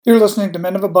You're listening to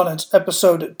Men of Abundance,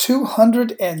 episode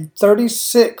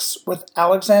 236 with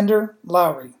Alexander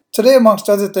Lowry. Today, amongst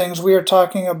other things, we are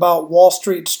talking about Wall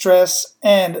Street stress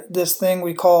and this thing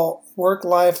we call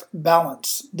work-life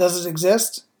balance. Does it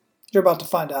exist? You're about to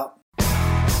find out.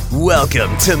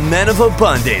 Welcome to Men of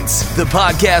Abundance, the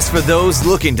podcast for those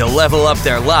looking to level up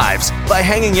their lives by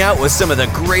hanging out with some of the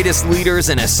greatest leaders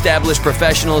and established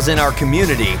professionals in our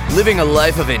community, living a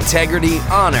life of integrity,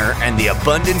 honor, and the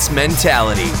abundance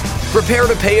mentality. Prepare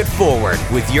to pay it forward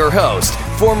with your host,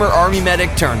 former Army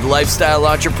medic turned lifestyle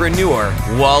entrepreneur,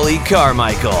 Wally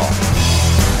Carmichael.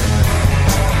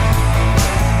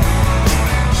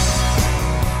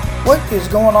 What is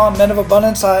going on, Men of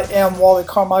Abundance? I am Wally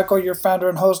Carmichael, your founder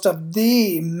and host of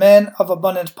the Men of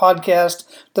Abundance podcast,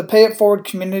 the Pay It Forward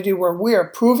community where we are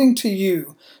proving to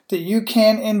you that you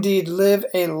can indeed live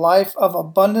a life of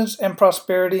abundance and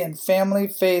prosperity in family,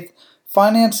 faith,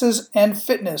 finances, and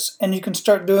fitness, and you can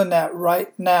start doing that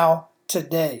right now,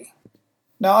 today.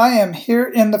 Now, I am here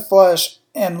in the flesh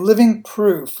and living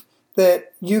proof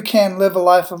that you can live a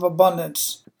life of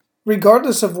abundance,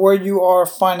 regardless of where you are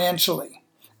financially.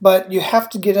 But you have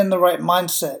to get in the right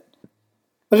mindset.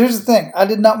 But here's the thing, I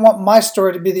did not want my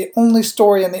story to be the only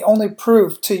story and the only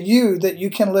proof to you that you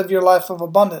can live your life of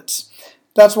abundance.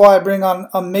 That's why I bring on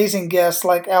amazing guests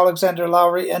like Alexander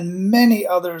Lowry and many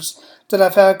others that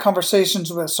I've had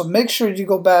conversations with. So make sure you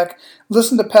go back,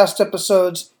 listen to past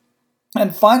episodes,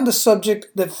 and find the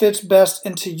subject that fits best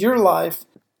into your life,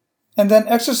 and then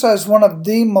exercise one of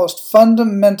the most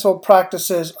fundamental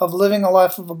practices of living a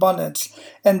life of abundance,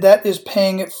 and that is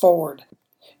paying it forward.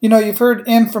 You know, you've heard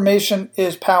information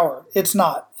is power. It's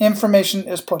not. Information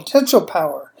is potential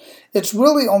power. It's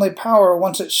really only power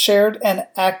once it's shared and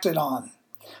acted on.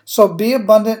 So be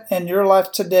abundant in your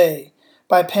life today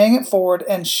by paying it forward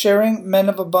and sharing Men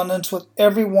of Abundance with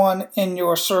everyone in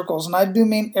your circles. And I do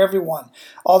mean everyone.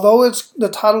 Although the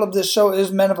title of this show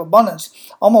is Men of Abundance,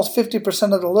 almost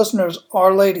 50% of the listeners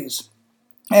are ladies.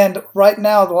 And right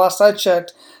now, the last I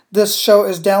checked, this show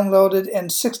is downloaded in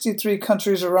 63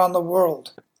 countries around the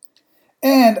world.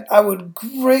 And I would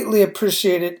greatly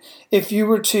appreciate it if you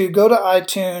were to go to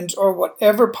iTunes or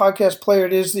whatever podcast player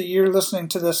it is that you're listening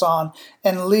to this on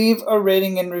and leave a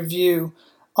rating and review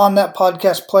on that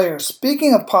podcast player.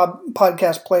 Speaking of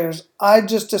podcast players, I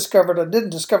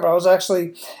was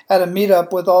actually at a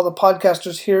meetup with all the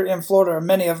podcasters here in Florida, or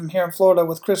many of them here in Florida,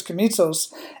 with Chris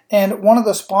Kamizos, and one of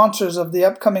the sponsors of the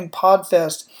upcoming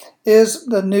PodFest is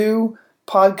the new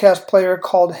podcast player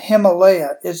called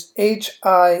Himalaya. It's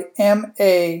Himalaya.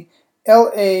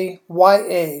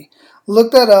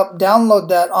 Look that up, download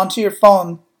that onto your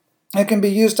phone. It can be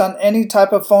used on any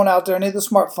type of phone out there, any of the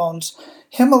smartphones.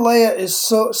 Himalaya is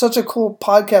such a cool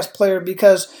podcast player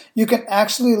because you can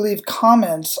actually leave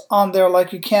comments on there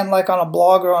like you can like on a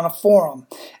blog or on a forum.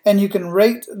 And you can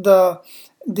rate the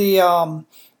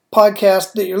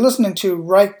podcast that you're listening to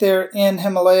right there in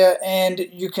Himalaya, and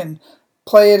you can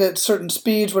play it at certain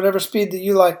speeds, whatever speed that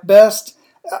you like best.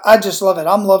 I just love it.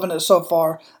 I'm loving it so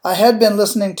far. I had been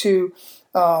listening to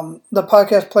the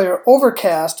podcast player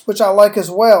Overcast, which I like as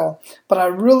well, but I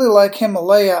really like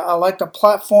Himalaya. I like the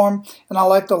platform and I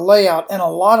like the layout, and a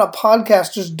lot of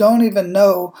podcasters don't even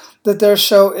know that their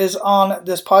show is on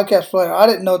this podcast player. I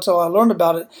didn't know until I learned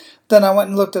about it. Then I went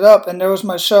and looked it up, and there was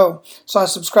my show. So I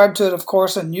subscribed to it, of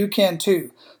course, and you can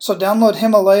too. So download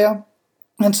Himalaya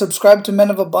and subscribe to Men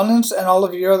of Abundance and all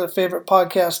of your other favorite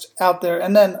podcasts out there.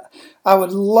 And then I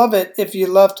would love it if you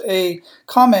left a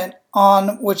comment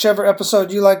on whichever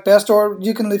episode you like best, or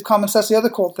you can leave comments. That's the other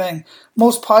cool thing.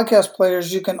 Most podcast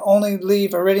players, you can only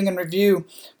leave a rating and review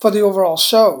for the overall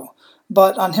show.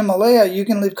 But on Himalaya, you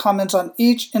can leave comments on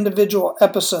each individual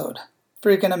episode.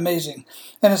 Freaking amazing.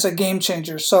 And it's a game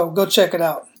changer, so go check it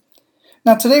out.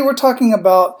 Now, today we're talking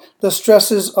about the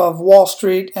stresses of Wall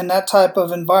Street and that type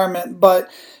of environment, but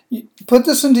put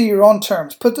this into your own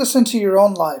terms. Put this into your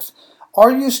own life.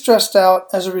 Are you stressed out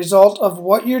as a result of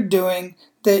what you're doing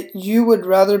that you would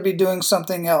rather be doing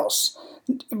something else?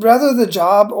 Rather, the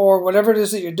job or whatever it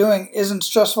is that you're doing isn't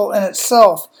stressful in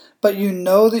itself, but you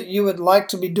know that you would like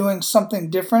to be doing something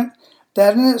different.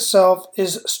 That in itself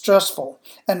is stressful,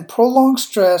 and prolonged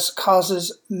stress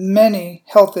causes many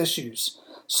health issues.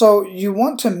 So you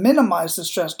want to minimize the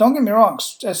stress. Don't get me wrong,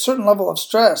 a certain level of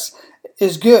stress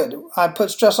is good. I put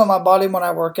stress on my body when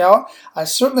I work out. I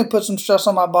certainly put some stress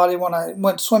on my body when I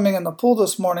went swimming in the pool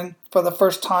this morning for the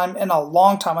first time in a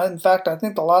long time. In fact, I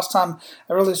think the last time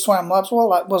I really swam laps,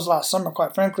 well, it was last summer,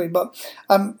 quite frankly, but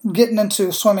I'm getting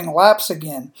into swimming laps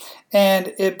again,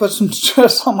 and it put some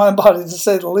stress on my body, to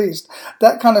say the least.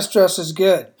 That kind of stress is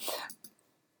good.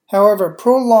 However,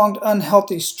 prolonged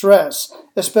unhealthy stress,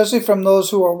 especially from those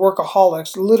who are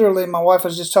workaholics, literally my wife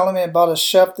was just telling me about a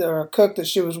chef or a cook that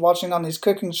she was watching on these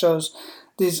cooking shows.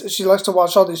 She likes to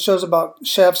watch all these shows about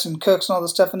chefs and cooks and all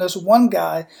this stuff, and this one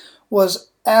guy was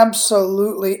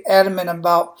absolutely adamant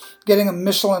about getting a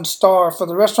Michelin star for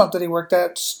the restaurant that he worked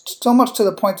at, so much to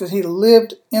the point that he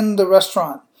lived in the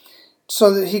restaurant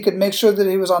so that he could make sure that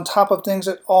he was on top of things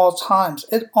at all times.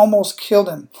 It almost killed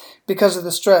him because of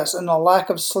the stress and the lack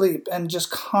of sleep and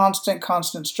just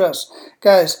constant stress.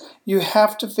 Guys, you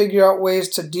have to figure out ways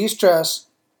to de-stress,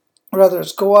 whether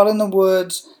it's go out in the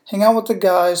woods, hang out with the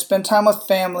guys, spend time with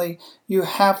family. You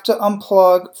have to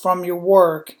unplug from your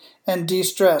work and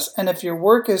de-stress. And if your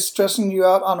work is stressing you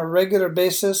out on a regular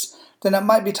basis, then it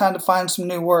might be time to find some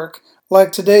new work,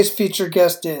 like today's featured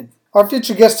guest did. Our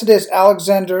featured guest today is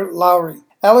Alexander Lowry.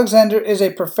 Alexander is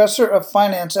a professor of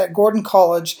finance at Gordon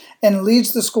College and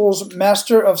leads the school's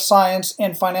Master of Science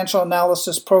in Financial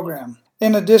Analysis program.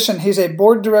 In addition, he's a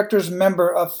board director's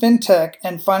member of fintech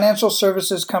and financial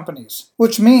services companies,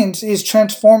 which means he's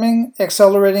transforming,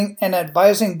 accelerating, and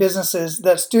advising businesses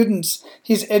that students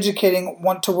he's educating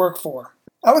want to work for.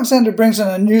 Alexander brings an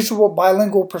unusual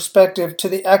bilingual perspective to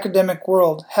the academic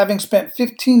world, having spent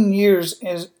 15 years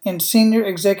in senior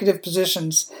executive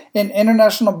positions in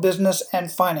international business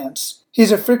and finance.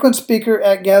 He's a frequent speaker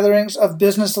at gatherings of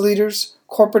business leaders,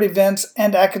 corporate events,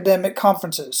 and academic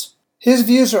conferences. His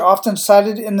views are often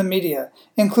cited in the media,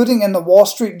 including in the Wall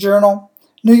Street Journal,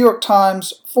 New York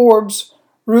Times, Forbes,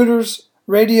 Reuters,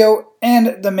 radio,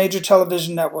 and the major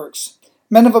television networks.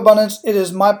 Men of Abundance, it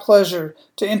is my pleasure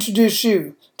to introduce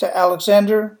you to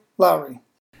Alexander Lowry.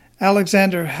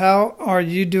 Alexander, how are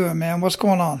you doing, man? What's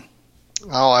going on?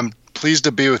 Oh, I'm pleased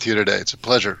to be with you today. It's a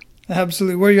pleasure.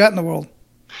 Absolutely. Where are you at in the world?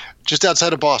 Just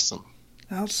outside of Boston.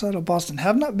 Outside of Boston.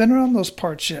 Have not been around those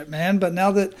parts yet, man. But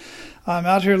now that I'm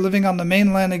out here living on the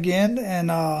mainland again, and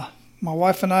my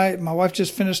wife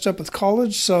just finished up with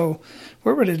college, so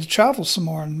we're ready to travel some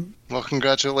more. Well,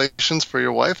 congratulations for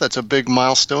your wife. That's a big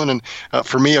milestone. And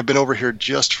for me, I've been over here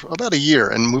just about a year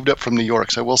and moved up from New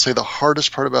York. So I will say the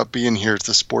hardest part about being here is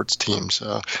the sports teams.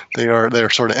 They're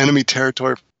sort of enemy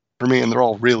territory for me, and they're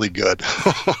all really good.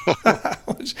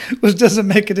 which doesn't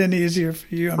make it any easier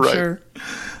for you, I'm right. Sure.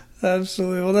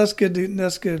 Absolutely. Well, that's good.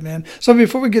 That's good, man. So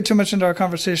before we get too much into our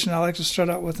conversation, I like to start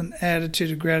out with an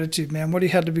attitude of gratitude, man. What do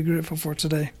you have to be grateful for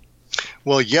today?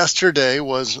 Well, yesterday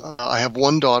was, I have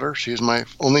one daughter. She's my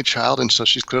only child, and so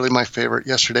she's clearly my favorite.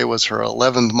 Yesterday was her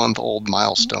 11-month-old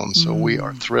milestone, so we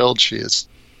are thrilled. She is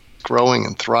growing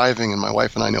and thriving, and my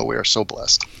wife and I know we are so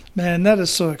blessed. Man, that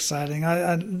is so exciting.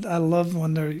 I love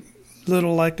when they're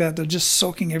little like that. They're just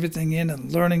soaking everything in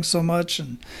and learning so much,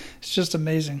 and it's just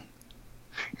amazing.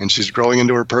 And she's growing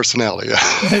into her personality.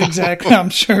 Exactly, I'm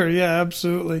sure. Yeah,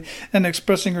 absolutely. And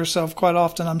expressing herself quite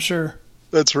often, I'm sure.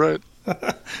 That's right.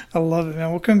 I love it, man.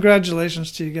 Well,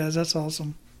 congratulations to you guys. That's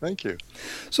awesome. Thank you.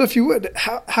 So if you would,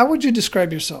 how would you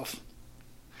describe yourself?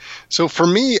 So for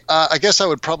me, I guess I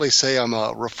would probably say I'm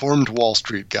a reformed Wall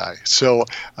Street guy. So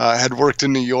I had worked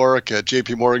in New York at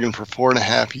JP Morgan for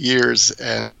 4.5 years,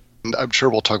 and I'm sure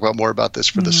we'll talk about more about this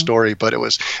for the story, but it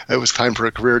was time for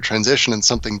a career transition and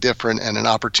something different, and an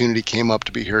opportunity came up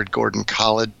to be here at Gordon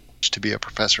College to be a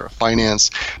professor of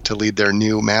finance, to lead their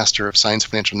new Master of Science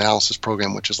Financial Analysis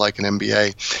program, which is like an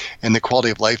MBA. And the quality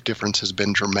of life difference has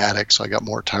been dramatic. So I got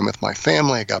more time with my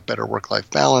family. I got better work-life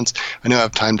balance. I now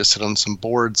have time to sit on some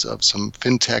boards of some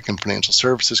fintech and financial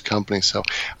services companies. So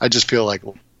I just feel like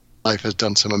life has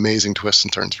done some amazing twists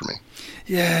and turns for me.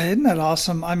 Yeah, isn't that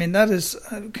awesome? I mean, that is,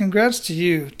 congrats to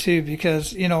you too,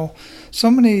 because, so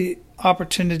many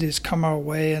opportunities come our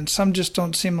way, and some just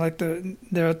don't seem like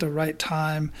they're at the right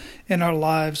time in our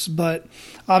lives. But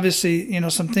obviously,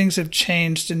 some things have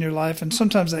changed in your life, and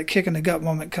sometimes that kick in the gut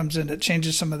moment comes in that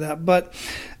changes some of that. But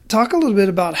talk a little bit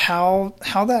about how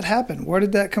that happened. Where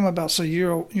did that come about? So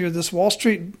you're this Wall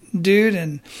Street dude,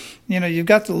 and you've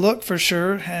got the look for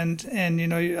sure, and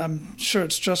I'm sure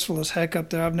it's stressful as heck up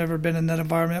there. I've never been in that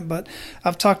environment, but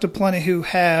I've talked to plenty who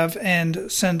have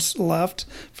and since left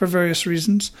for various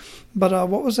reasons. But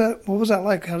what was that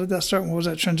like? How did that start? What was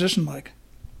that transition like?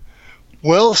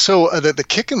 Well, so the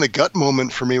kick in the gut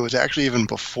moment for me was actually even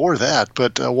before that.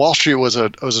 But Wall Street was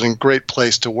a great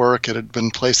place to work. It had been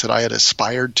a place that I had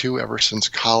aspired to ever since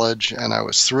college, and I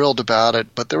was thrilled about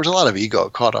it. But there was a lot of ego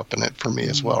caught up in it for me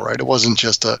as well, right? It wasn't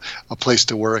just a place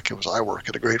to work. It was, I work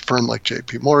at a great firm like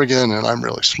JP Morgan, and I'm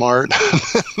really smart.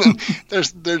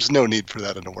 There's no need for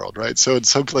that in the world, right? So in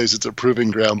some places it's a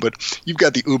proving ground, but you've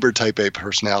got the uber type A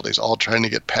personalities all trying to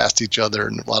get past each other,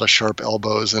 and a lot of sharp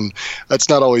elbows, and that's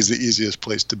not always the easiest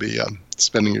place to be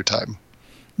spending your time.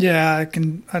 Yeah,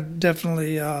 I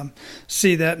definitely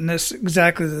see that, and it's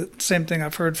exactly the same thing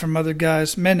I've heard from other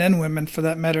guys, men and women for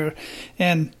that matter.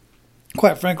 And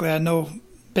quite frankly, I know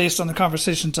based on the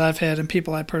conversations I've had and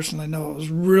people I personally know, it was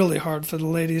really hard for the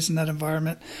ladies in that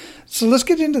environment. So let's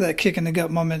get into that kick in the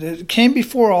gut moment. It came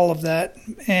before all of that,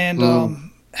 and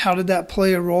how did that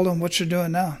play a role in what you're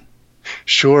doing now?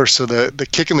 Sure. So the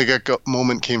kick in the gut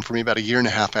moment came for me about a year and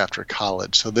a half after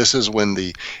college. So this is when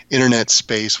the internet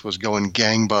space was going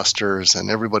gangbusters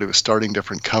and everybody was starting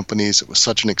different companies. It was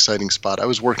such an exciting spot. I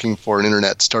was working for an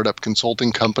internet startup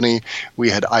consulting company.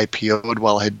 We had IPO'd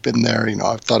while I'd been there.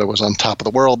 I thought I was on top of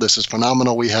the world. This is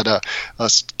phenomenal. We had a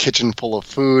kitchen full of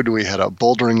food. We had a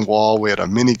bouldering wall. We had a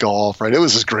mini golf, right? It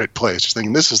was this great place. Just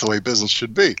thinking this is the way business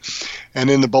should be. And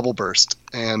then the bubble burst.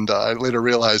 And I later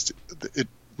realized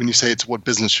when you say it's what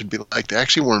business should be like, they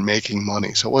actually weren't making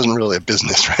money. So it wasn't really a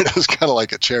business, right? It was kind of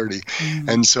like a charity. Mm.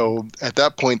 And so at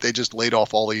that point, they just laid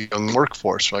off all the young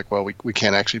workforce. Like, well, we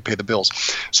can't actually pay the bills.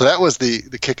 So that was the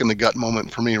kick in the gut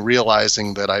moment for me,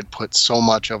 realizing that I'd put so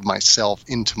much of myself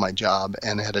into my job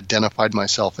and had identified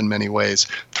myself in many ways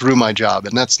through my job.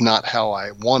 And that's not how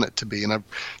I want it to be. And I've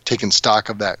taken stock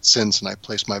of that since, and I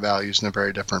placed my values in a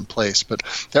very different place. But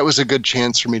that was a good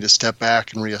chance for me to step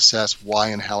back and reassess why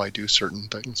and how I do certain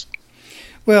things.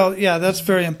 Well, yeah, that's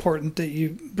very important that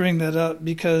you bring that up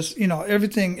because,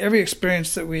 every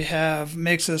experience that we have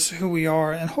makes us who we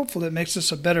are, and hopefully it makes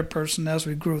us a better person as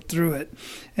we grow through it.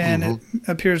 And it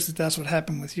appears that that's what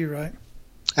happened with you, right?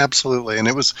 Absolutely. And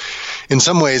it was, in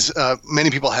some ways, many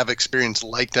people have experience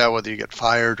like that, whether you get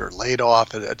fired or laid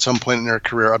off at some point in their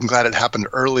career. I'm glad it happened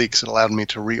early because it allowed me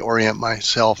to reorient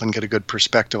myself and get a good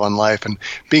perspective on life. And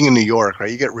being in New York,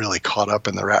 right, you get really caught up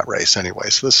in the rat race anyway.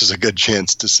 So this is a good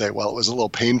chance to say, well, it was a little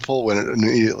painful when it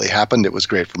immediately happened. It was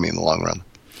great for me in the long run.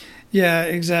 Yeah,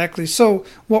 exactly. So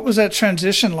what was that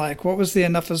transition like? What was the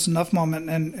enough is enough moment,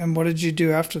 and what did you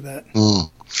do after that?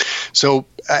 So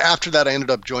after that, I ended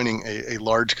up joining a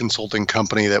large consulting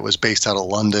company that was based out of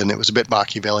London. It was a bit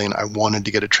Machiavellian. I wanted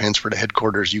to get a transfer to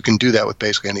headquarters. You can do that with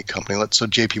basically any company. So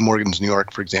JP Morgan's New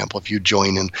York, for example, if you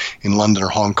join in London or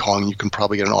Hong Kong, you can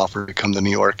probably get an offer to come to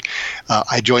New York.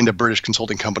 I joined a British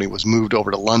consulting company, was moved over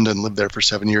to London, lived there for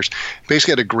 7 years.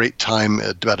 Basically had a great time,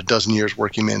 about a dozen years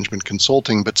working management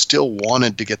consulting, but still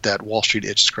wanted to get that Wall Street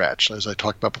itch scratched. As I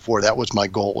talked about before, that was my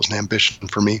goal, was an ambition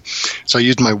for me. So I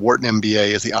used my Wharton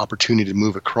MBA as the opportunity to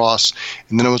move across.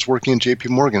 And then I was working at JP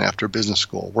Morgan after business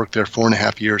school, worked there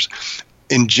 4.5 years.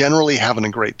 And generally having a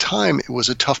great time. It was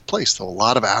a tough place, though, a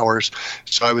lot of hours.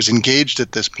 So I was engaged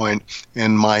at this point,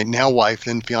 and my now wife,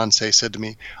 then fiance, said to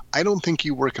me, I don't think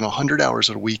you working 100 hours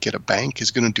a week at a bank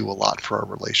is going to do a lot for our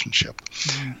relationship.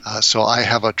 So I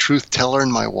have a truth teller in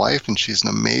my wife, and she's an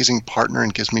amazing partner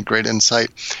and gives me great insight.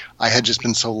 I had just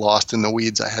been so lost in the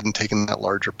weeds, I hadn't taken that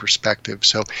larger perspective.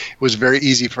 So it was very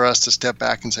easy for us to step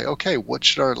back and say, okay, what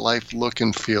should our life look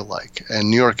and feel like? And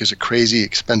New York is a crazy,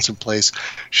 expensive place.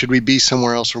 Should we be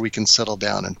somewhere else where we can settle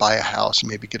down and buy a house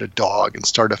and maybe get a dog and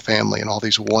start a family and all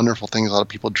these wonderful things a lot of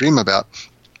people dream about?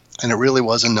 And it really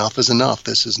was enough is enough.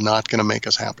 This is not going to make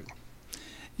us happy.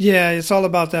 Yeah, it's all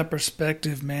about that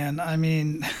perspective, man. I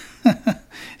mean,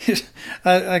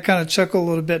 I kind of chuckle a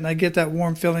little bit, and I get that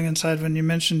warm feeling inside when you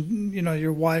mention,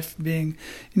 your wife being,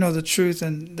 the truth,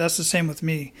 and that's the same with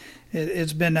me.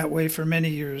 It's been that way for many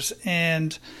years.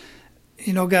 And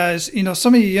guys,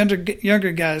 some of you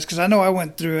younger guys, because I know I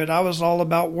went through it. I was all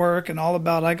about work and all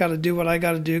about I got to do what I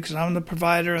got to do because I'm the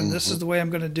provider and this is the way I'm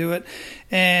going to do it.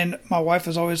 And my wife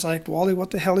was always like, Wally,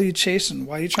 what the hell are you chasing?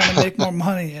 Why are you trying to make more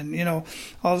money? And,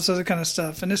 all this other kind of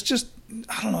stuff. And it's just,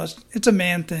 I don't know, it's a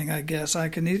man thing, I guess. I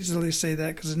can easily say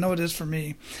that because I know it is for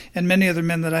me and many other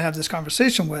men that I have this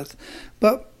conversation with.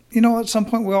 But, at some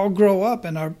point we all grow up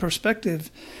and our perspective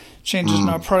changes and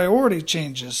our priority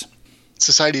changes.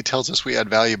 Society tells us we add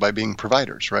value by being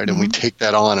providers, right? And we take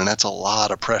that on, and that's a lot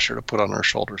of pressure to put on our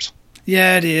shoulders.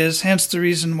 Yeah, it is. Hence the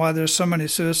reason why there's so many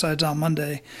suicides on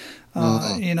Monday,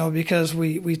 because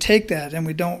we take that and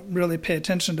we don't really pay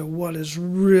attention to what is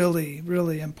really,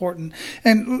 really important.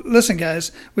 And listen,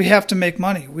 guys, we have to make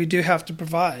money. We do have to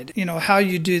provide. How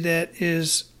you do that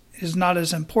is not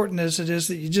as important as it is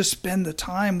that you just spend the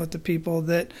time with the people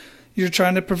that you're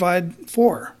trying to provide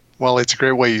for. Well, it's a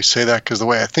great way you say that, because the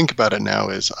way I think about it now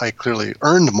is I clearly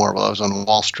earned more while I was on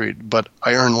Wall Street, but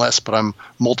I earn less, but I'm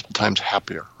multiple times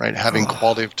happier, right? Having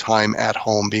quality of time at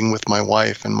home, being with my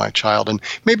wife and my child. And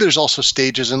maybe there's also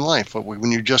stages in life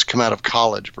when you just come out of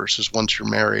college versus once you're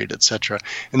married, etc.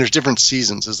 And there's different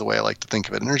seasons is the way I like to think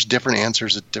of it. And there's different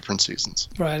answers at different seasons.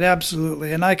 Right,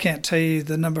 absolutely. And I can't tell you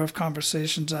the number of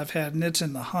conversations I've had, and it's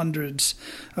in the hundreds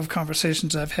of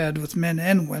conversations I've had with men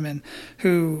and women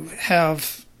who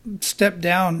have step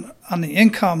down on the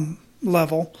income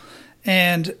level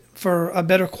and for a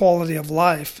better quality of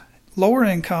life. Lower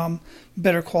income,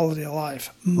 better quality of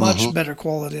life, much better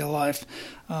quality of life.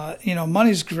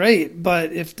 Money's great,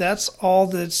 but if that's all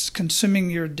that's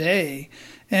consuming your day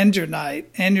and your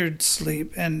night and your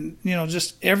sleep and,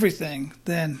 just everything,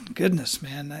 then goodness,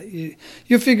 man,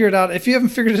 you'll figure it out. If you haven't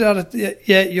figured it out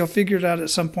yet, you'll figure it out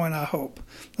at some point, I hope.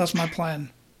 That's my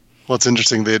plan. Well, it's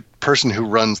interesting. The person who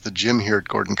runs the gym here at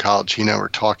Gordon College, he and I were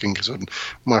talking because when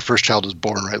my first child was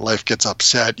born, right, life gets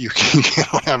upset. You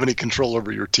don't have any control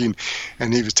over your routine.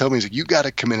 And he was telling me, he's like, you got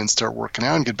to come in and start working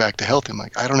out and get back to health. I'm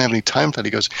like, I don't have any time for that.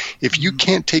 He goes, if you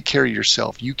can't take care of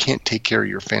yourself, you can't take care of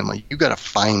your family. You got to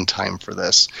find time for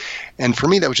this. And for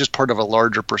me, that was just part of a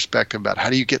larger perspective about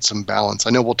how do you get some balance. I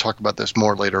know we'll talk about this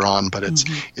more later on, but it's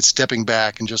stepping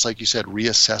back and, just like you said,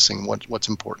 reassessing what's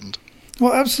important.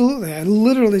 Well, absolutely. I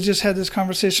literally just had this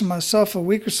conversation myself a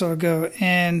week or so ago,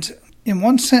 and in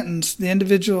one sentence, the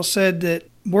individual said that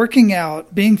working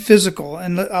out, being physical,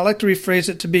 and I like to rephrase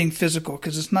it to being physical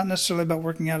because it's not necessarily about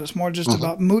working out, it's more just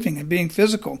about moving and being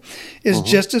physical, is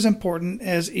just as important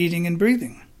as eating and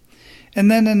breathing. And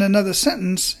then in another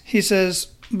sentence, he says,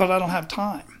 but I don't have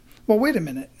time. Well, wait a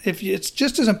minute. If it's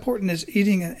just as important as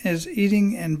eating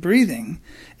and breathing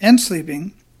and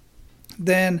sleeping,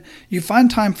 then you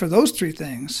find time for those three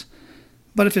things.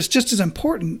 But if it's just as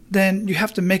important, then you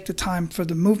have to make the time for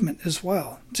the movement as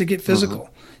well to get physical.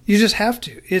 You just have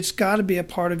to. It's got to be a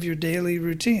part of your daily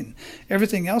routine.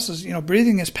 Everything else is,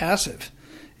 breathing is passive.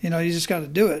 You just got to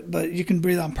do it. But you can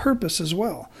breathe on purpose as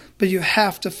well. But you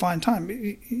have to find time.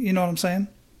 You know what I'm saying?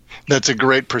 That's a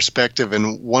great perspective.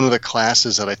 And one of the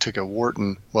classes that I took at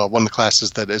Wharton, one of the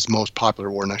classes that is most popular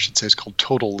at Wharton, I should say, is called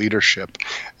Total Leadership.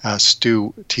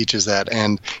 Stu teaches that.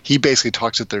 And he basically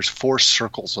talks that there's 4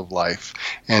 circles of life.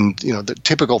 And, the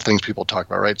typical things people talk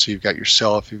about, right? So you've got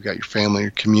yourself, you've got your family,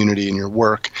 your community, and your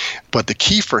work. But the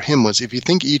key for him was if you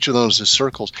think each of those is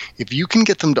circles, if you can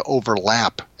get them to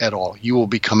overlap at all, you will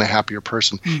become a happier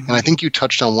person. And I think you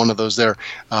touched on one of those there.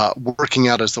 Working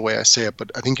out is the way I say it,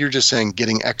 but I think you're just saying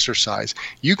getting exercise.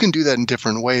 You can do that in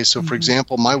different ways. So, for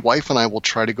example, my wife and I will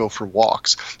try to go for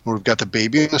walks where we've got the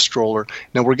baby in a stroller.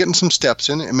 Now, we're getting some steps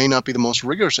in. It may not be the most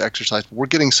rigorous exercise, but we're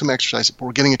getting some exercise, but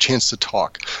we're getting a chance to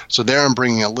talk. So there I'm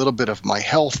bringing a little bit of my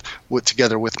health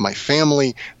together with my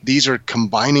family. These are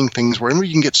combining things wherever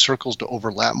you can get circles to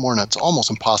overlap more. Now, it's almost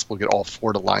impossible to get all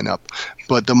 4 to line up.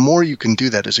 But the more you can do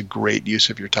that is a great use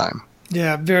of your time.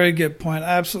 Yeah, very good point.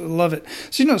 I absolutely love it.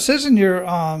 So, it says in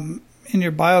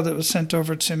your bio that was sent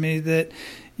over to me that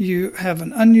you have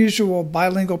an unusual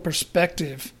bilingual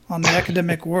perspective on the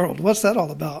academic world. What's that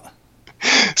all about?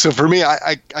 So for me,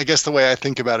 I guess the way I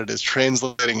think about it is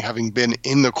translating, having been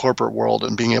in the corporate world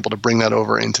and being able to bring that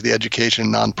over into the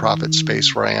education nonprofit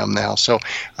space where I am now. So,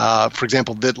 for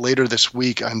example, later this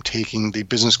week, I'm taking the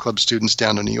business club students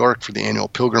down to New York for the annual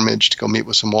pilgrimage to go meet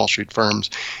with some Wall Street firms.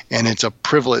 And it's a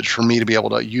privilege for me to be able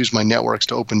to use my networks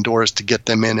to open doors to get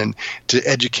them in and to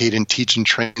educate and teach and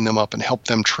train them up and help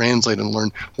them translate and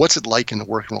learn what's it like in the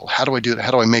working world. How do I do that?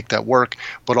 How do I make that work?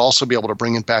 But also be able to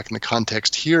bring it back in the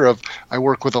context here of I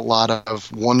work with a lot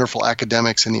of wonderful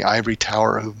academics in the ivory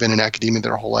tower who've been in academia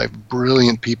their whole life,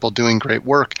 brilliant people doing great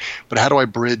work. But how do I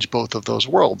bridge both of those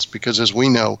worlds? Because as we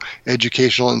know,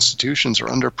 educational institutions are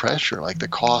under pressure. Like the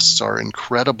costs are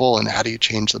incredible, and how do you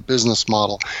change the business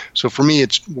model? So for me,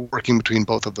 it's working between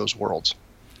both of those worlds.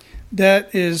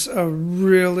 That is a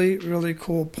really, really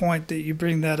cool point that you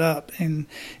bring that up. And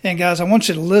guys, I want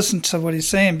you to listen to what he's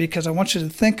saying because I want you to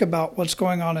think about what's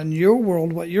going on in your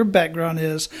world, what your background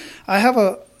is. I have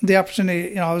the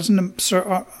opportunity, I was in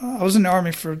the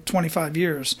Army for 25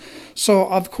 years. So,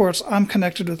 of course, I'm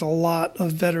connected with a lot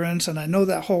of veterans, and I know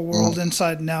that whole world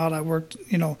inside and out. I worked,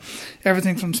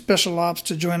 everything from special ops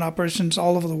to joint operations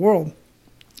all over the world.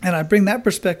 And I bring that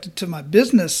perspective to my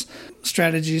business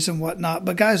strategies and whatnot.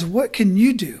 But guys, what can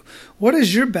you do? What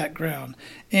is your background?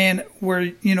 And where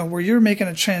you're making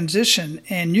a transition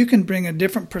and you can bring a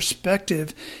different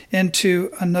perspective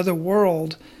into another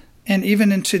world and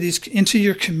even into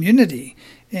your community.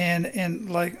 And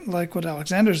like what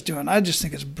Alexander's doing, I just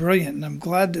think it's brilliant. And I'm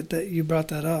glad that you brought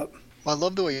that up. Well, I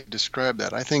love the way you describe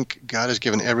that. I think God has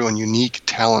given everyone unique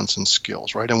talents and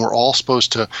skills, right? And we're all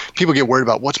supposed to, people get worried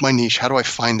about what's my niche? How do I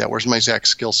find that? Where's my exact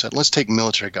skill set? Let's take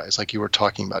military guys like you were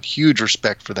talking about. Huge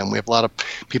respect for them. We have a lot of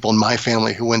people in my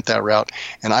family who went that route.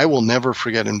 And I will never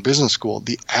forget in business school,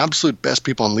 the absolute best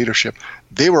people in leadership,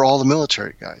 they were all the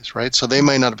military guys, right? So they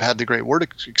might not have had the great work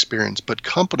experience, but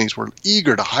companies were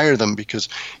eager to hire them because,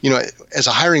 as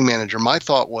a hiring manager, my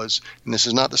thought was, and this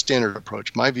is not the standard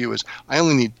approach, my view is I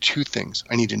only need two things.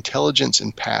 I need intelligence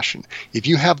and passion. If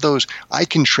you have those, I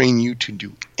can train you to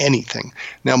do anything.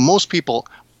 Now, most people,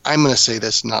 I'm going to say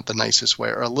this not the nicest way,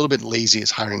 are a little bit lazy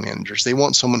as hiring managers. They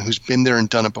want someone who's been there and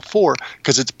done it before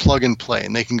because it's plug and play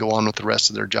and they can go on with the rest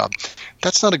of their job.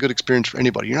 That's not a good experience for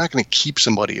anybody. You're not going to keep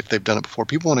somebody if they've done it before.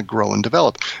 People want to grow and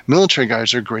develop. Military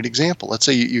guys are a great example. Let's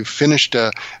say you finished,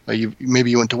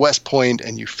 maybe you went to West Point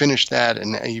and you finished that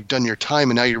and you've done your time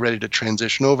and now you're ready to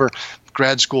transition over.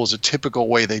 Grad school is a typical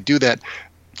way they do that.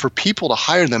 For people to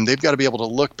hire them, they've got to be able to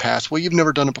look past, well, you've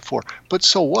never done it before, but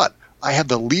so what? I have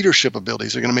the leadership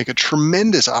abilities. They're going to make a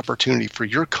tremendous opportunity for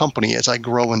your company as I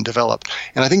grow and develop.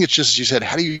 And I think it's just as you said,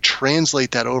 how do you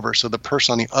translate that over so the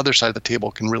person on the other side of the table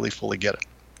can really fully get it?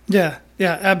 Yeah,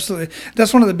 absolutely.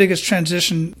 That's one of the biggest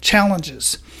transition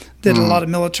challenges that a lot of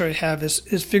military have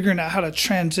is figuring out how to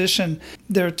transition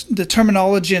the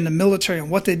terminology in the military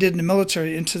and what they did in the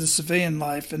military into the civilian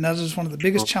life. And that is one of the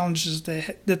biggest challenges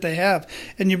that they have.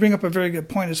 And you bring up a very good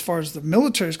point as far as the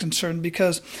military is concerned,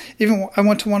 because even I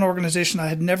went to one organization, I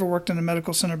had never worked in a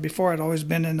medical center before. I'd always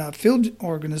been in a field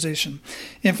organization,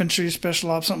 infantry,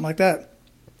 special ops, something like that.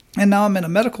 And now I'm in a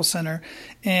medical center,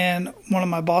 and one of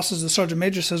my bosses, the sergeant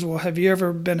major, says, well, have you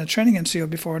ever been a training NCO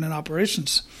before in an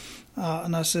operations?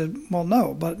 And I said, well,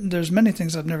 no, but there's many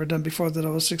things I've never done before that I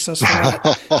was successful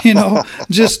at.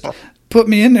 Just put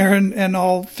me in there and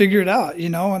I'll figure it out,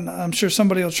 and I'm sure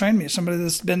somebody will train me, somebody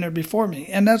that's been there before me.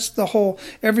 And that's the whole,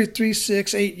 every 3,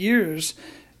 6, 8 years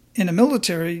in the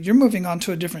military, you're moving on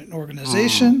to a different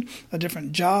organization, a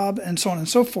different job, and so on and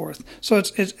so forth. So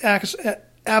it's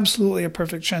absolutely a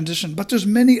perfect transition. But there's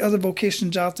many other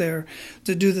vocations out there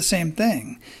that do the same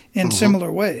thing in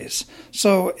similar ways.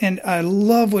 So, and I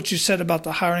love what you said about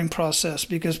the hiring process,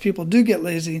 because people do get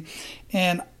lazy,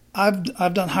 and I've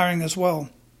done hiring as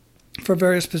well for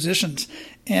various positions,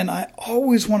 and I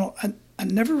always want to. I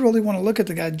never really want to look at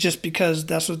the guy just because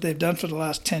that's what they've done for the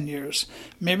last 10 years.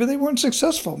 Maybe they weren't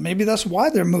successful. Maybe that's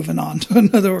why they're moving on to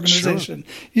another organization.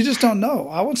 Sure. You just don't know.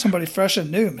 I want somebody fresh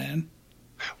and new, man.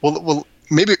 Well,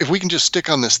 maybe if we can just stick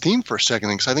on this theme for a second,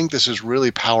 because I think this is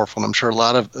really powerful, and I'm sure a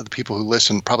lot of the people who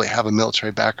listen probably have a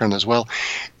military background as well,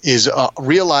 is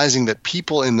realizing that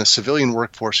people in the civilian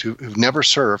workforce who've never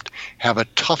served have a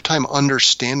tough time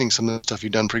understanding some of the stuff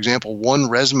you've done. For example, one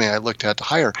resume I looked at to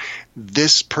hire,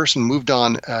 this person moved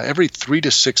on every 3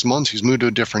 to 6 months. He's moved to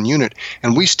a different unit.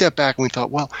 And we stepped back and we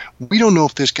thought, well, we don't know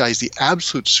if this guy's the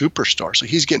absolute superstar, so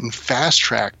he's getting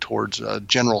fast-tracked towards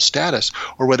general status,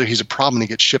 or whether he's a problem and he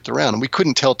gets shipped around. And we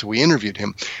couldn't tell till we interviewed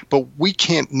him. But we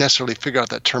can't necessarily figure out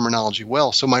that terminology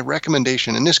well. So my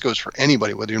recommendation, and this goes for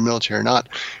anybody, whether you're military or not,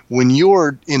 when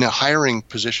you're in a hiring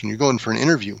position, you're going for an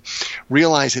interview,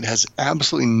 realize it has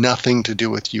absolutely nothing to do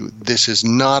with you. This is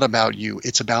not about you.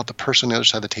 It's about the person on the other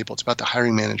side of the table. It's about the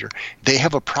hiring manager. They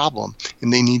have a problem,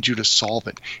 and they need you to solve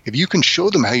it. If you can show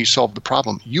them how you solve the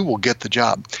problem, you will get the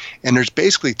job. And there's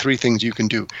basically 3 things you can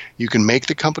do. You can make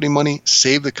the company money,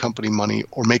 save the company money,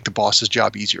 or make the boss's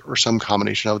job easier, or some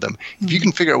combination of them. If you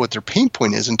can figure out what their pain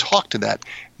point is and talk to that,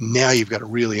 now you've got a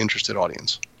really interested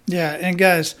audience. Yeah, and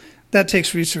guys, that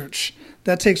takes research.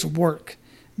 That takes work,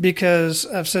 because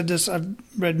I've said this, I've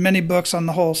read many books on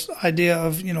the whole idea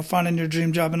of, finding your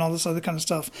dream job and all this other kind of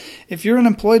stuff. If you're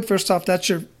unemployed, first off, that's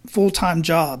your full-time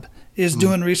job, is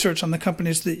doing research on the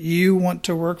companies that you want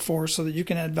to work for so that you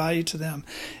can add value to them.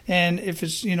 And if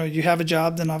it's, you have a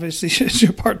job, then obviously it's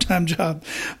your part-time job.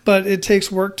 But it takes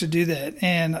work to do that.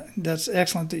 And that's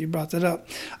excellent that you brought that up.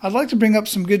 I'd like to bring up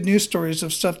some good news stories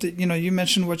of stuff that, you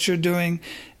mentioned what you're doing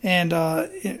and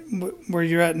where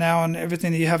you're at now and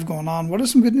everything that you have going on. What are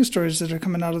some good news stories that are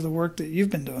coming out of the work that you've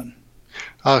been doing?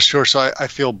 Sure. So I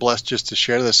feel blessed just to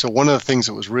share this. So one of the things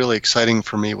that was really exciting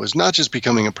for me was not just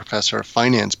becoming a professor of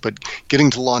finance, but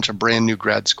getting to launch a brand new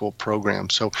grad school program.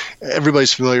 So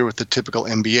everybody's familiar with the typical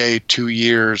MBA, 2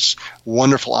 years,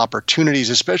 wonderful opportunities,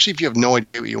 especially if you have no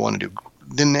idea what you want to do.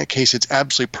 in that case, it's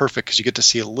absolutely perfect because you get to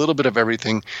see a little bit of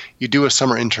everything. You do a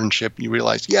summer internship, you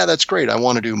realize, yeah, that's great. I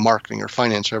want to do marketing or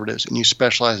finance, whatever it is, and you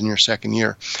specialize in your second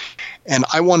year. And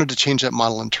I wanted to change that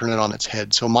model and turn it on its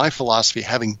head. So my philosophy,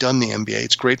 having done the MBA,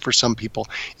 it's great for some people.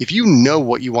 If you know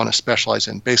what you want to specialize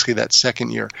in, basically that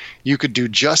second year, you could do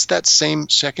just that same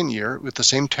second year with the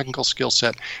same technical skill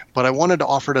set, but I wanted to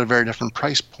offer it at a very different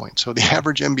price point. So the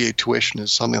average MBA tuition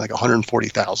is something like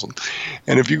 $140,000.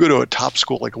 And if you go to a top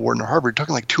school like Wharton or Harvard, you're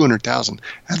talking like $200,000.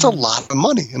 That's a lot of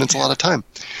money, and it's a lot of time.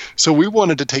 So we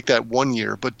wanted to take that 1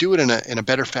 year, but do it in a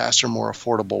better, faster, more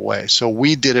affordable way. So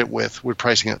we did it we're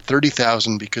pricing it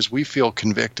 $30,000 because we feel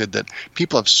convicted that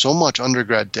people have so much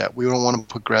undergrad debt. We don't want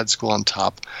to put grad school on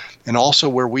top. And also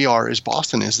where we are is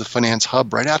Boston is the finance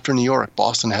hub. Right after New York,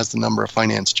 Boston has the number of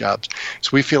finance jobs.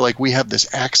 So we feel like we have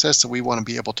this access that we want to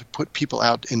be able to put people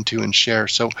out into and share.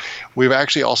 So we've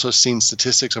actually also seen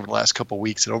statistics over the last couple of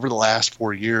weeks that over the last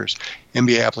 4 years,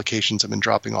 MBA applications have been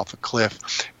dropping off a cliff.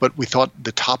 But we thought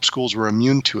the top schools were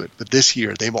immune to it. But this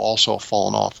year, they've also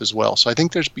fallen off as well. So I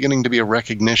think there's beginning to be a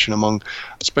recognition among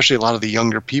especially a lot of the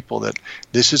younger people that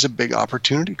this is a big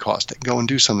opportunity cost to go and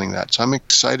do something like that. So I'm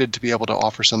excited to be able to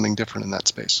offer something different in that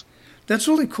space. That's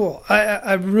really cool.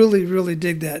 I really, really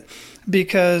dig that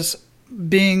because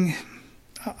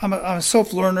I'm a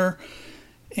self-learner,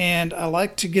 and I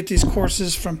like to get these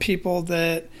courses from people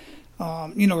that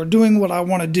are doing what I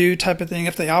want to do type of thing.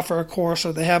 If they offer a course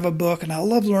or they have a book, and I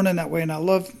love learning that way, and I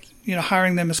love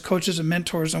hiring them as coaches and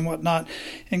mentors and whatnot,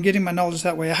 and getting my knowledge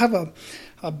that way. I have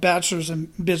a bachelor's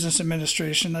in business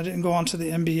administration. I didn't go on to the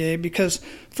MBA because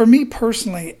for me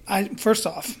personally, first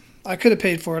off, I could have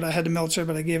paid for it. I had the military,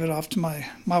 but I gave it off to my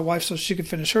wife so she could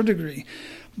finish her degree.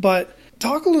 But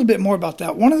talk a little bit more about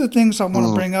that. One of the things I want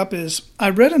to bring up is I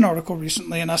read an article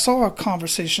recently, and I saw a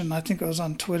conversation, I think it was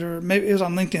on Twitter, maybe it was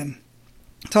on LinkedIn,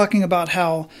 talking about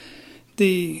how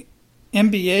the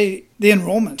MBA, the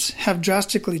enrollments have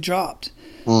drastically dropped.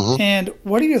 And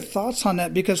what are your thoughts on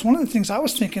that? Because one of the things I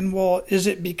was thinking, well, does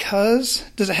it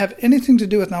have anything to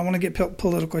do with, and I want to get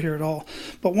political here at all,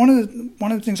 but one of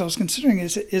the things I was considering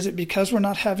is it because we're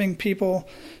not having people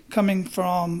coming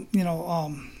from,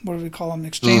 what do we call them,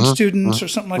 exchange students or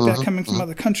something like that, coming from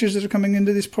other countries that are coming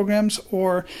into these programs,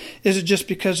 or is it just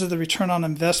because of the return on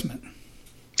investment?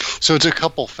 So it's a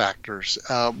couple factors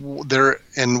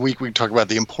and we talk about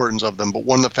the importance of them, but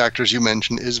one of the factors you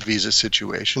mentioned is visa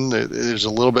situation. There's a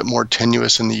little bit more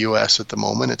tenuous in the U.S. at the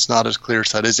moment. It's not as clear,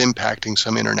 so that is impacting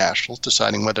some internationals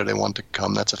deciding whether they want to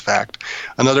come. That's a fact.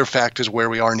 Another fact is where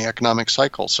we are in the economic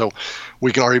cycle. So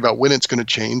we can argue about when it's going to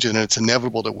change, and it's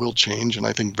inevitable that will change, and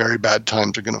I think very bad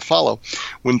times are going to follow.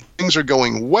 When things are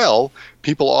going well,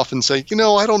 people often say,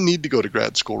 I don't need to go to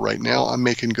grad school right now. I'm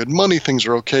making good money. Things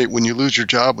are okay. When you lose your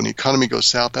job, when the economy goes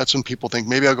south, that's when people think,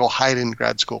 maybe I'll go hide in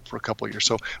grad school for a couple of years.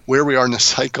 So where we are in the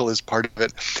cycle is part of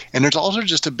it. And there's also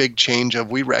just a big change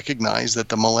of we recognize that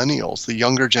the millennials, the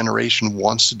younger generation,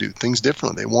 wants to do things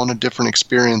differently. They want a different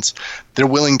experience. They're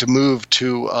willing to move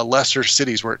to lesser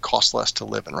cities where it costs less to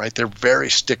live in, right? They're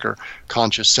very sticker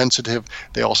conscious, sensitive.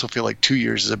 They also feel like 2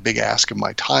 years is a big ask of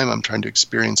my time. I'm trying to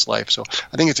experience life. So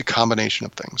I think it's a combination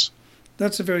of things.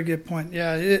 That's a very good point.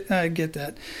 Yeah, I get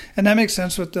that. And that makes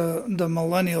sense with the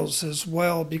millennials as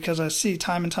well, because I see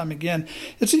time and time again,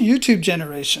 it's a YouTube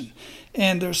generation.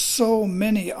 And there's so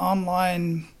many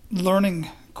online learning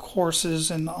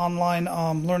courses and online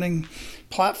learning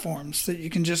platforms that you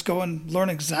can just go and learn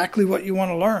exactly what you want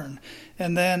to learn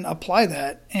and then apply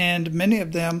that. And many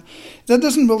of them, that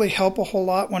doesn't really help a whole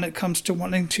lot when it comes to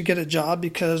wanting to get a job,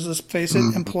 because let's face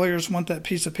it, employers want that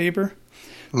piece of paper.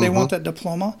 They want that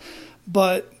diploma.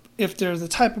 But if they're the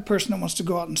type of person that wants to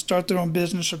go out and start their own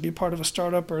business or be part of a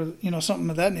startup or something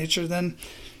of that nature, then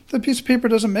the piece of paper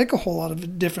doesn't make a whole lot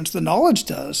of difference. The knowledge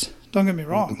does, don't get me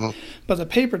wrong, but the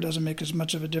paper doesn't make as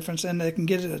much of a difference, and they can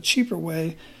get it a cheaper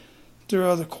way through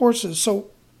other courses.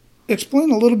 So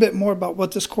explain a little bit more about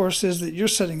what this course is that you're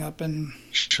setting up. And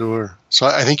Sure. So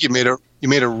I think you made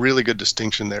a really good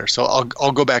distinction there. So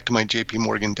I'll go back to my JP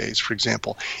Morgan days, for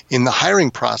example. In the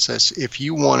hiring process, if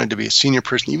you wanted to be a senior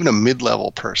person, even a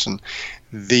mid-level person,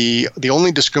 the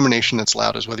only discrimination that's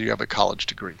allowed is whether you have a college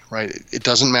degree, right? It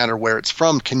doesn't matter where it's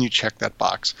from. Can you check that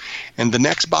box? And the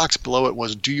next box below it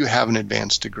was, do you have an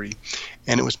advanced degree?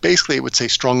 And it was basically, it would say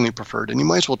strongly preferred, and you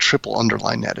might as well triple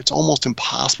underline that. It's almost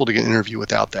impossible to get an interview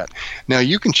without that. Now,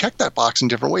 you can check that box in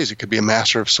different ways. It could be a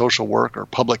Master of Social Work or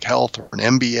Public Health or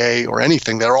an MBA or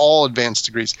anything. They're all advanced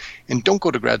degrees. And don't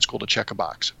go to grad school to check a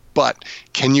box. But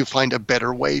can you find a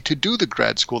better way to do the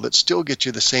grad school that still gets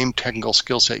you the same technical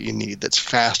skill set you need, that's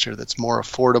faster, that's more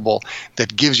affordable,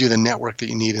 that gives you the network that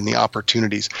you need and the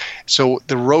opportunities? So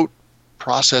the rote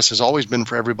process has always been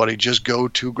for everybody, just go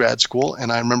to grad school.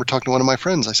 And I remember talking to one of my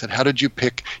friends. I said, how did you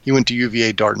pick? He went to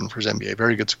UVA Darden for his MBA,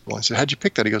 very good school. I said, how'd you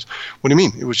pick that? He goes, what do you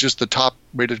mean? It was just the top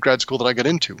rated grad school that I got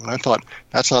into. And I thought,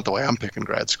 that's not the way I'm picking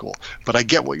grad school. But I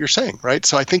get what you're saying, right?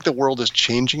 So I think the world is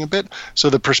changing a bit.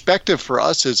 So the perspective for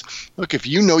us is, look, if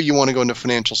you know you want to go into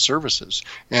financial services,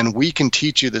 and we can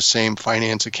teach you the same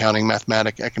finance, accounting,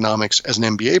 mathematics, economics as an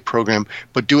MBA program,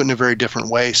 but do it in a very different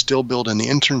way, still build in the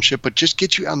internship, but just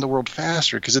get you out in the world faster.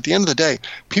 Because at the end of the day,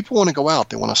 people want to go out.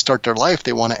 They want to start their life.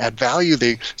 They want to add value.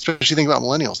 They, especially think about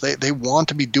millennials, they want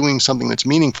to be doing something that's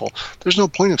meaningful. There's no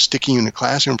point of sticking you in a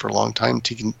classroom for a long time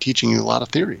teaching you a lot of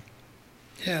theory.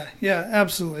 Yeah,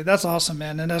 absolutely. That's awesome,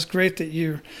 man. And that's great that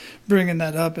you're bringing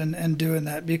that up and doing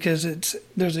that, because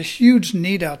there's a huge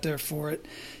need out there for it.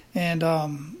 And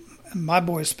my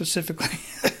boys specifically,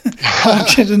 I'm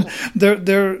kidding.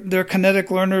 They're kinetic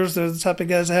learners. They're the type of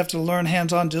guys that have to learn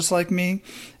hands-on just like me.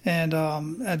 And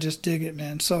I just dig it,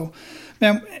 man. So,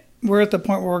 man, we're at the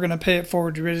point where we're going to pay it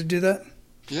forward. You ready to do that?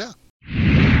 Yeah.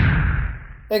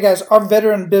 Hey guys, our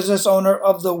veteran business owner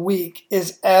of the week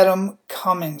is Adam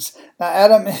Cummings. Now,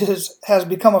 Adam has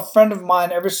become a friend of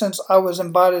mine ever since I was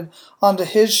invited onto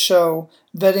his show,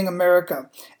 Vetting America.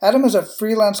 Adam is a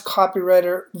freelance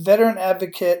copywriter, veteran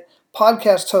advocate,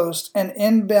 podcast host, and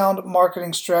inbound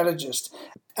marketing strategist.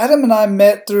 Adam and I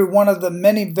met through one of the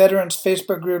many veterans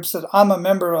Facebook groups that I'm a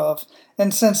member of,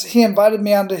 and since he invited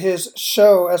me onto his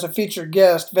show as a featured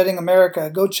guest, Vetting America,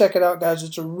 go check it out, guys.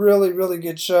 It's a really, really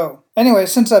good show. Anyway,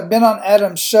 since I've been on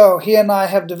Adam's show, he and I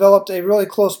have developed a really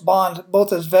close bond,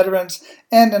 both as veterans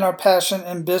and in our passion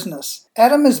in business.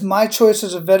 Adam is my choice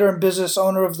as a veteran business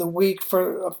owner of the week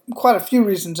for quite a few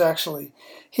reasons, actually.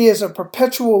 He is a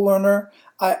perpetual learner.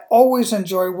 I always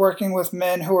enjoy working with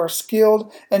men who are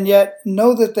skilled and yet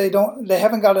know that they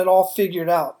haven't got it all figured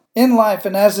out. In life,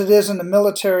 and as it is in the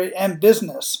military and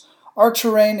business, our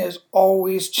terrain is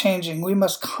always changing. We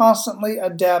must constantly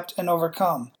adapt and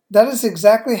overcome. That is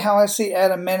exactly how I see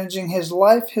Adam managing his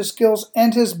life, his skills,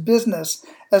 and his business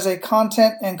as a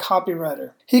content and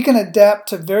copywriter. He can adapt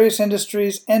to various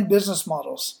industries and business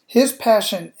models. His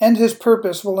passion and his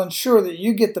purpose will ensure that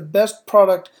you get the best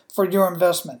product for your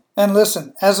investment. And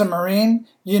listen, as a Marine,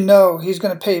 you know he's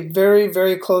going to pay very,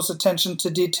 very close attention to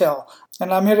detail.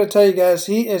 And I'm here to tell you guys,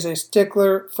 he is a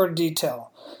stickler for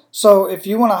detail. So if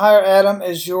you want to hire Adam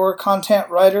as your content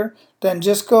writer, then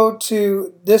just go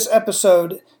to this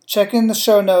episode, check in the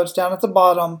show notes down at the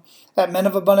bottom at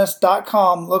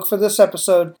menofabundance.com, look for this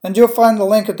episode, and you'll find the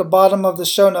link at the bottom of the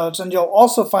show notes, and you'll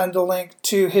also find the link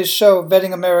to his show,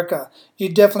 Vetting America. You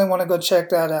definitely want to go check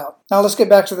that out. Now let's get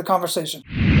back to the conversation.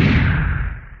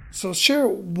 So share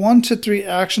 1 to 3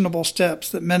 actionable steps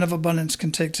that men of abundance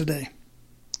can take today.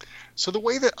 So the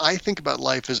way that I think about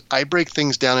life is I break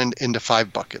things down into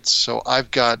 5 buckets. So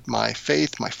I've got my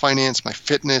faith, my finance, my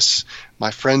fitness, my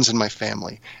friends, and my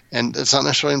family. And it's not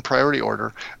necessarily in priority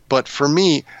order. But for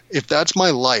me, if that's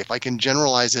my life, I can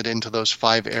generalize it into those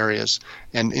 5 areas.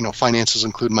 And, finances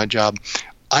include my job.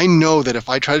 I know that if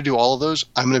I try to do all of those,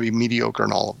 I'm going to be mediocre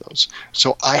in all of those.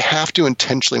 So I have to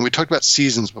intentionally, and we talked about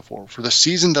seasons before, for the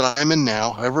season that I'm in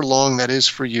now, however long that is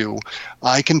for you,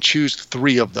 I can choose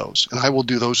 3 of those, and I will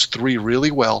do those 3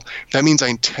 really well. That means I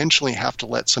intentionally have to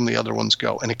let some of the other ones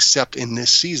go and accept in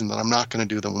this season that I'm not going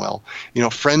to do them well.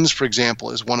 Friends, for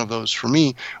example, is one of those for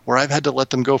me where I've had to let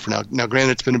them go for now. Now,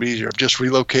 granted, it's been a bit easier. I've just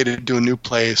relocated to a new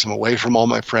place. I'm away from all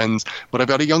my friends, but I've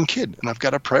got a young kid, and I've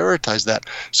got to prioritize that.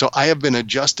 So I have been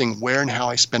adjusting where and how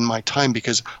I spend my time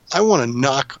because I want to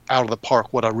knock out of the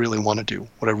park what I really want to do,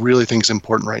 what I really think is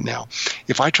important right now.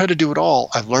 If I try to do it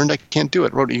all, I've learned I can't do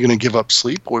it. Are you going to give up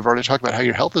sleep? We've already talked about how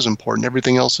your health is important.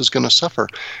 Everything else is going to suffer.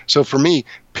 So for me,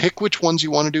 pick which ones you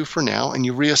want to do for now and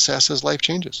you reassess as life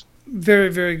changes. Very,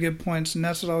 very good points. And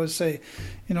that's what I always say,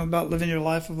 about living your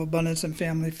life of abundance and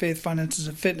family, faith, finances,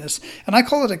 and fitness. And I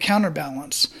call it a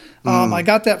counterbalance. I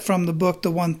got that from the book, The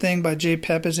One Thing by Jay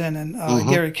Papasan and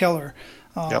Gary Keller.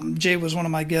 Jay was one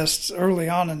of my guests early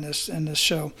on in this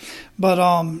show.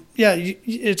 But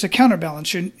it's a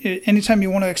counterbalance. Anytime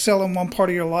you want to excel in one part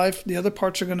of your life, the other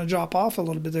parts are going to drop off a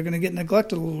little bit. They're going to get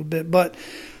neglected a little bit. But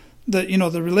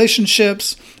the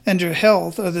relationships and your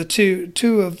health are the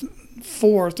two of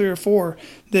 3 or 4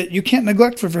 that you can't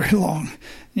neglect for very long.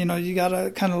 You got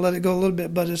to kind of let it go a little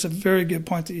bit, but it's a very good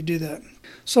point that you do that.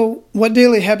 So what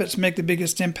daily habits make the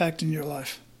biggest impact in your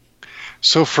life?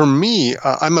 So for me,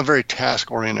 I'm a very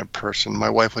task-oriented person.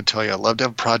 My wife would tell you I love to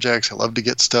have projects. I love to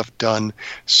get stuff done.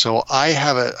 So I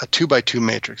have a 2x2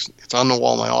 matrix. It's on the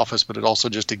wall in my office, but it also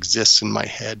just exists in my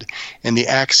head. And the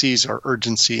axes are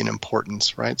urgency and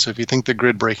importance, right? So if you think the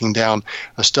grid breaking down,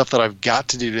 the stuff that I've got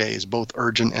to do today is both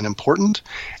urgent and important.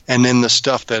 And then the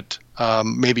stuff that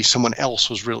maybe someone else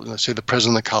was really, let's say the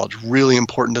president of the college, really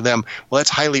important to them. Well,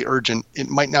 that's highly urgent. It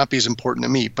might not be as important to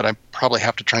me, but I probably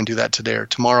have to try and do that today or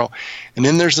tomorrow. And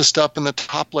then there's the stuff in the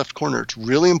top left corner. It's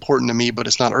really important to me, but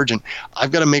it's not urgent.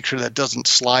 I've got to make sure that doesn't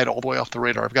slide all the way off the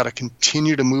radar. I've got to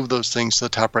continue to move those things to the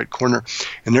top right corner.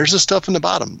 And there's the stuff in the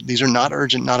bottom. These are not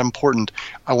urgent, not important.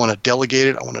 I want to delegate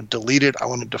it. I want to delete it. I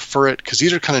want to defer it, because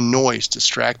these are kind of noise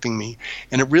distracting me.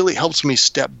 And it really helps me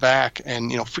step back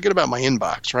and, forget about my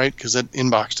inbox, right? Because that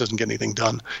inbox doesn't get anything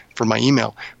done for my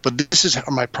email. But this is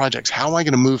my projects. How am I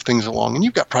going to move things along? And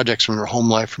you've got projects from your home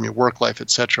life, from your work life,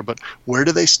 etc. But where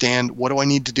do they stand? What do I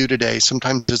need to do today?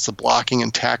 Sometimes it's the blocking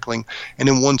and tackling. And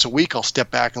then once a week, I'll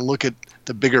step back and look at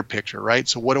the bigger picture, right?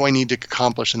 So what do I need to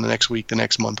accomplish in the next week, the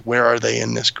next month? Where are they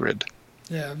in this grid?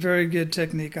 Yeah, very good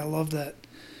technique. I love that.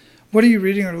 What are you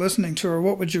reading or listening to, or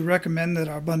what would you recommend that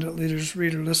our Abundant Leaders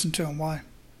read or listen to, and why?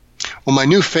 Well, my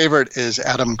new favorite is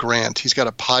Adam Grant. He's got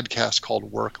a podcast called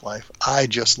Work Life. I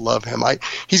just love him.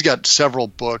 He's got several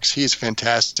books. He's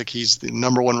fantastic. He's the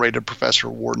 #1 rated professor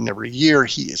at Wharton every year.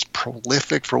 He is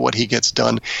prolific for what he gets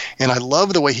done. And I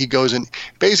love the way he goes in.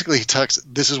 Basically,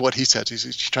 this is what he says.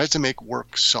 He tries to make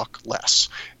work suck less.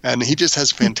 And he just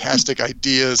has fantastic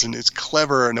ideas, and it's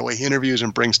clever in the way he interviews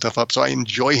and brings stuff up. So I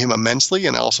enjoy him immensely,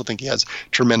 and I also think he has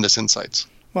tremendous insights.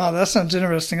 Wow, that sounds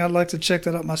interesting. I'd like to check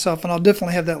that out myself, and I'll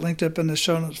definitely have that linked up in the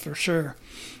show notes for sure.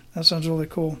 That sounds really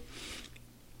cool.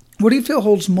 What do you feel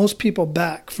holds most people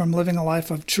back from living a life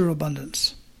of true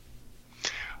abundance?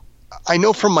 I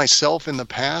know from myself in the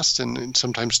past, and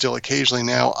sometimes still occasionally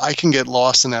now, I can get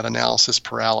lost in that analysis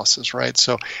paralysis, right?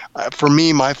 So for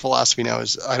me, my philosophy now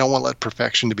is I don't want to let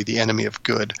perfection to be the enemy of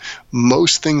good.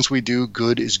 Most things we do,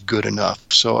 good is good enough.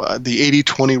 So the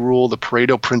 80-20 rule, the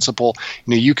Pareto principle,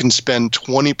 you can spend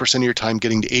 20% of your time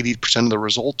getting to 80% of the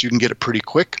result. You can get it pretty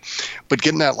quick, but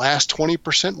getting that last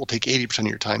 20% will take 80% of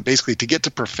your time. Basically, to get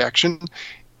to perfection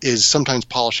is sometimes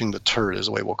polishing the turd, is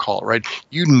the way we'll call it, right?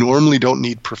 You normally don't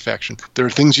need perfection. There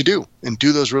are things you do and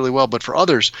do those really well, but for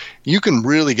others, you can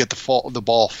really get the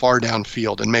ball far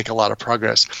downfield and make a lot of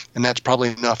progress, and that's probably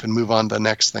enough and move on to the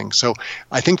next thing. So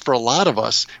I think for a lot of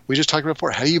us, we just talked about before,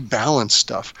 how do you balance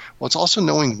stuff? Well, it's also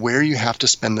knowing where you have to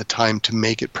spend the time to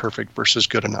make it perfect versus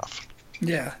good enough.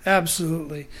 Yeah,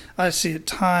 absolutely. I see it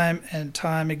time and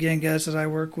time again, guys that I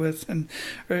work with, and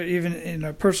or even in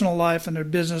their personal life and their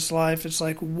business life. It's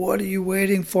like, what are you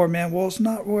waiting for, man? Well, it's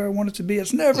not where I want it to be.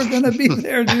 It's never going to be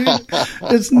there, dude.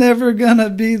 It's never going to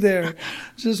be there.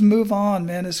 Just move on,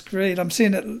 man. It's great. I'm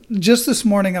seeing it. Just this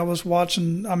morning,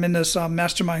 I'm in this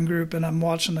mastermind group, and I'm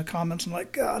watching the comments. I'm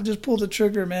like, God, just pull the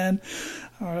trigger, man.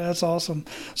 All right, that's awesome.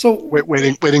 So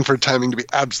waiting for timing to be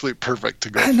absolutely perfect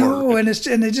to go forward. I know, and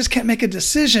they just can't make a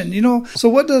decision, So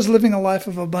what does living a life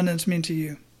of abundance mean to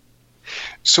you?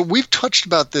 So we've touched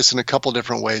about this in a couple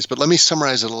different ways, but let me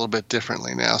summarize it a little bit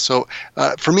differently now. So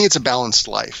for me, it's a balanced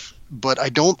life, but I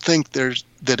don't think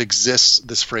that exists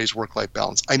this phrase work-life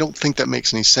balance. I don't think that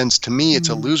makes any sense. To me, it's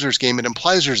a loser's game. It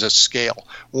implies there's a scale.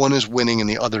 One is winning and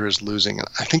the other is losing. And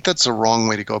I think that's the wrong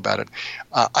way to go about it.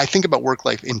 I think about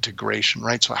work-life integration,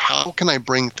 right? So how can I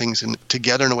bring things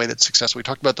together in a way that's successful? We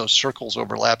talked about those circles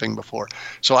overlapping before.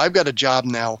 So I've got a job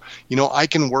now. I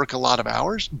can work a lot of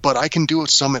hours, but I can do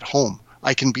some at home.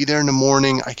 I can be there in the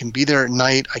morning. I can be there at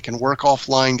night. I can work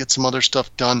offline, get some other stuff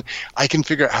done. I can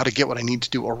figure out how to get what I need to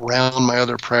do around my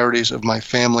other priorities of my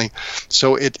family.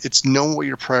 So it's knowing what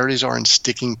your priorities are and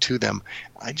sticking to them.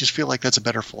 I just feel like that's a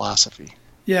better philosophy.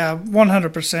 Yeah,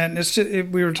 100%. It's just,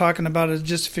 we were talking about it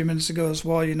just a few minutes ago as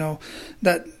well,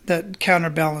 that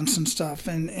counterbalance and stuff.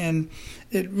 And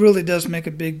it really does make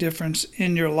a big difference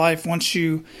in your life once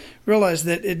you realize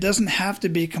that it doesn't have to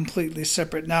be completely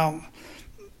separate. Now,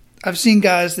 I've seen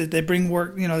guys that they bring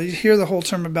work, you hear the whole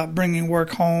term about bringing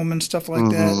work home and stuff like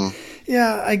that.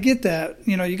 Yeah, I get that.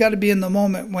 You got to be in the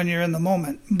moment when you're in the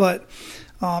moment. But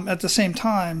at the same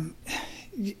time,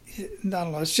 I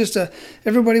don't know, it's just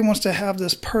everybody wants to have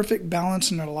this perfect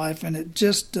balance in their life, and it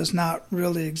just does not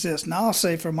really exist. Now, I'll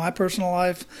say for my personal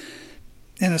life,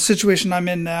 in a situation I'm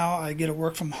in now, I get to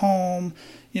work from home.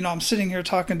 I'm sitting here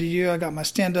talking to you. I got my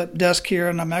stand-up desk here,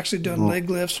 and I'm actually doing leg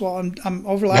lifts while I'm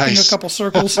overlapping a couple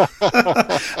circles.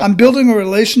 I'm building a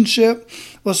relationship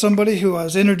with somebody who I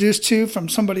was introduced to from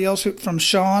somebody else, from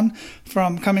Sean,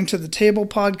 from Coming to the Table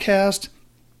podcast.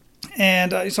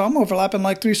 And so I'm overlapping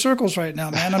like 3 circles right now,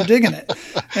 man. I'm digging it.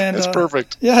 And that's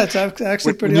perfect. Yeah, it's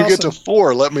actually pretty awesome. When you get to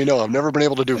 4, let me know. I've never been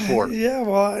able to do 4. Yeah,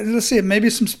 well, let's see. Maybe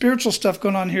some spiritual stuff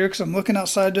going on here because I'm looking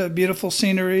outside to beautiful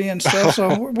scenery and stuff.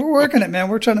 So we're working it, man.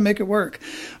 We're trying to make it work.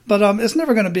 But it's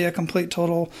never going to be a complete,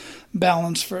 total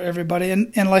balance for everybody.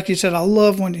 And like you said, I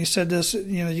love when you said this,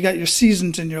 you got your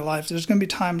seasons in your life. There's going to be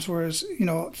times where it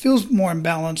feels more in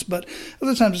balance, but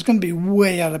other times it's going to be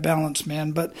way out of balance,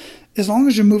 man. But as long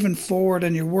as you're moving forward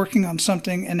and you're working on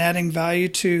something and adding value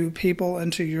to people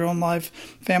and to your own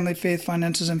life, family, faith,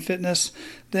 finances, and fitness,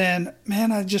 then,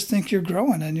 man, I just think you're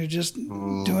growing and you're just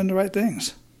doing the right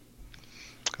things.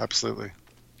 Absolutely.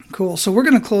 Cool. So we're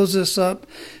going to close this up.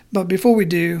 But before we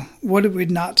do, what did we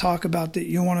not talk about that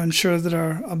you want to ensure that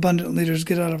our abundant leaders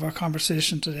get out of our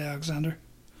conversation today, Alexander?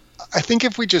 I think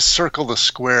if we just circle the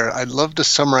square, I'd love to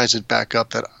summarize it back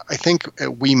up that I think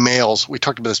we males, we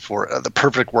talked about this before, the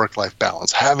perfect work-life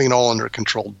balance, having it all under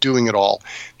control, doing it all.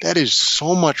 That is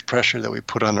so much pressure that we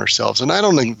put on ourselves. And I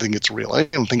don't think it's real. I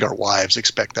don't think our wives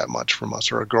expect that much from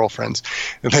us or our girlfriends.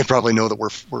 And they probably know that we're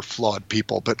flawed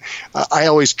people. But I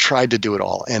always tried to do it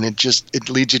all. And it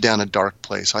leads you down a dark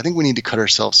place. So I think we need to cut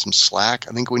ourselves some slack.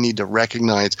 I think we need to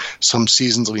recognize some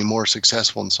seasons will be more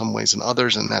successful in some ways than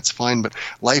others, and that's fine. But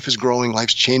life is growing,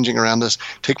 life's changing around us.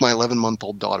 Take my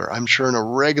 11-month-old daughter. I'm sure on a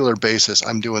regular basis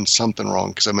I'm doing something wrong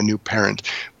because I'm a new parent.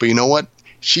 But you know what?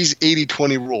 She's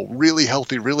 80-20 rule, really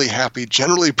healthy, really happy,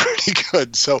 generally pretty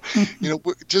good. So,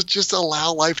 just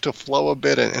allow life to flow a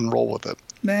bit and roll with it.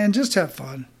 Man, just have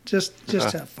fun. Just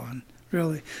have fun.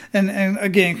 Really. And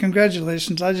again,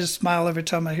 congratulations. I just smile every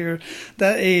time I hear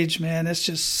that age, man. It's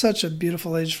just such a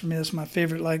beautiful age for me. It's my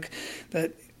favorite, like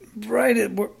that right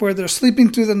at where they're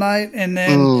sleeping through the night and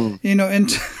then, into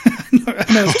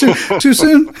I know it's too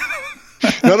soon.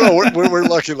 No, we're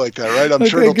lucky like that, right? I'm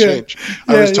sure it'll change.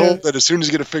 I was told that as soon as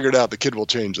you get it figured out, the kid will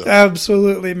change that.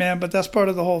 Absolutely, man. But that's part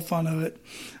of the whole fun of it.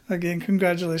 Again,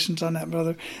 congratulations on that,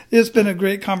 brother. It's been a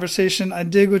great conversation. I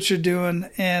dig what you're doing.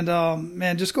 And,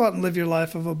 man, just go out and live your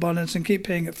life of abundance and keep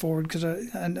paying it forward because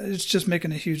it's just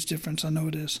making a huge difference. I know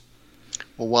it is.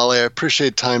 Well, Wally, I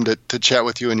appreciate time to chat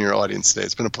with you and your audience today.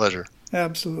 It's been a pleasure.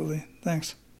 Absolutely.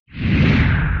 Thanks.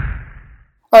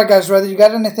 All right, guys, whether you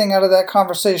got anything out of that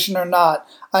conversation or not,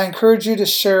 I encourage you to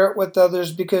share it with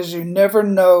others because you never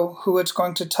know who it's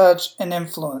going to touch and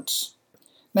influence.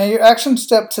 Now, your action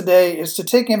step today is to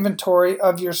take inventory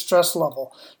of your stress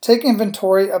level. Take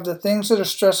inventory of the things that are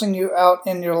stressing you out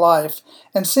in your life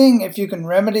and seeing if you can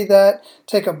remedy that,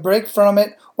 take a break from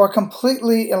it, or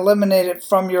completely eliminate it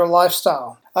from your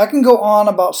lifestyle. I can go on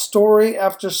about story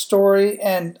after story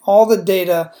and all the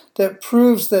data that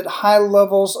proves that high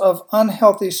levels of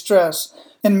unhealthy stress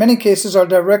in many cases are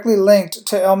directly linked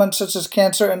to ailments such as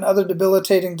cancer and other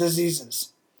debilitating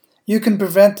diseases. You can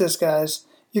prevent this, guys.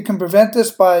 You can prevent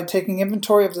this by taking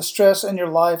inventory of the stress in your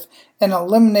life and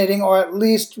eliminating or at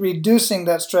least reducing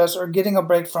that stress or getting a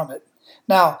break from it.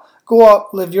 Now, go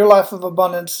out, live your life of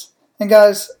abundance, and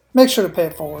guys, make sure to pay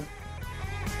it forward.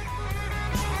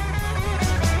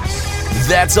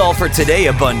 That's all for today,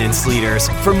 Abundance Leaders.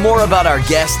 For more about our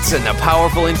guests and the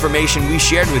powerful information we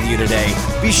shared with you today,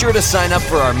 be sure to sign up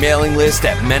for our mailing list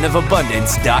at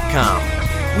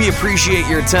menofabundance.com. We appreciate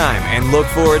your time and look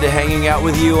forward to hanging out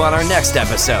with you on our next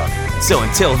episode. So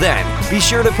until then, be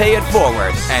sure to pay it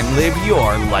forward and live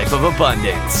your life of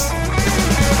abundance.